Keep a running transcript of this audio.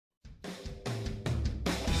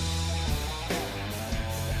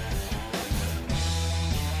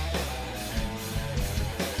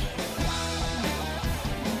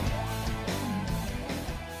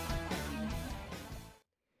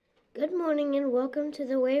morning and welcome to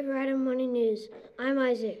the Waverider Morning News. I'm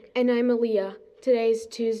Isaac. And I'm Aaliyah. Today is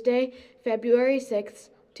Tuesday, February 6th,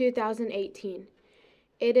 2018.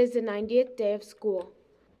 It is the 90th day of school.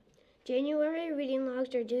 January reading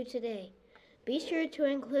logs are due today. Be sure to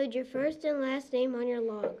include your first and last name on your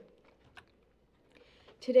log.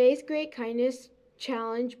 Today's Great Kindness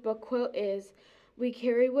Challenge book quote is, "We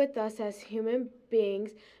carry with us as human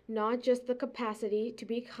beings not just the capacity to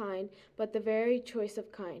be kind, but the very choice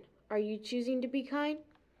of kind." Are you choosing to be kind?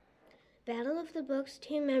 Battle of the Books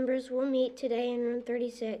team members will meet today in room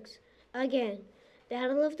 36. Again,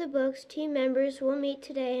 Battle of the Books team members will meet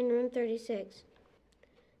today in room 36.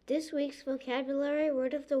 This week's vocabulary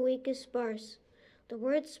word of the week is sparse. The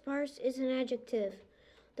word sparse is an adjective.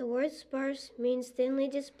 The word sparse means thinly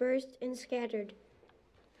dispersed and scattered.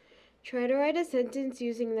 Try to write a sentence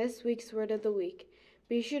using this week's word of the week.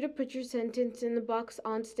 Be sure to put your sentence in the box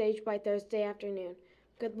on stage by Thursday afternoon.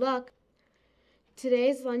 Good luck!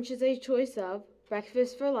 Today's lunch is a choice of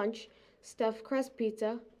breakfast for lunch, stuffed crust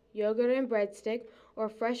pizza, yogurt and breadstick, or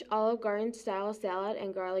fresh Olive Garden style salad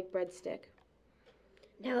and garlic breadstick.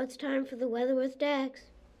 Now it's time for the weather with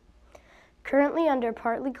Dax. Currently under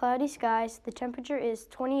partly cloudy skies, the temperature is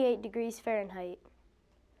 28 degrees Fahrenheit.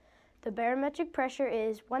 The barometric pressure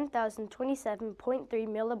is 1,027.3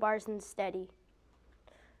 millibars and steady.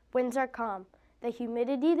 Winds are calm. The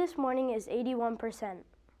humidity this morning is 81%.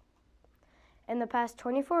 In the past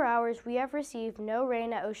 24 hours, we have received no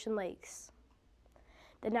rain at Ocean Lakes.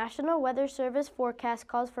 The National Weather Service forecast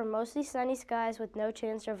calls for mostly sunny skies with no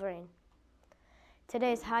chance of rain.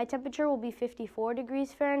 Today's high temperature will be 54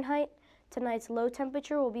 degrees Fahrenheit. Tonight's low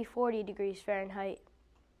temperature will be 40 degrees Fahrenheit.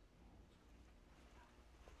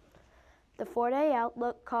 The 4-day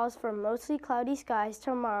outlook calls for mostly cloudy skies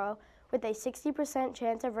tomorrow with a 60%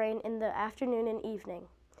 chance of rain in the afternoon and evening.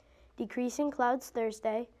 Decreasing clouds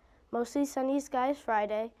Thursday, mostly sunny skies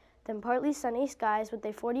Friday, then partly sunny skies with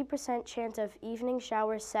a 40% chance of evening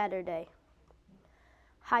showers Saturday.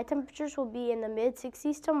 High temperatures will be in the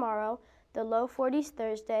mid-60s tomorrow, the low 40s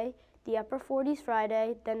Thursday, the upper 40s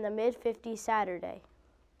Friday, then the mid-50s Saturday.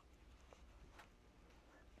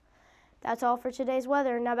 That's all for today's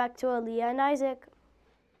weather. Now back to Aaliyah and Isaac.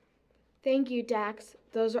 Thank you, Dax.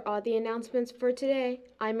 Those are all the announcements for today.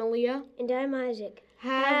 I'm Aaliyah. And I'm Isaac.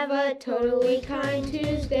 Have a totally kind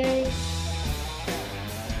Tuesday.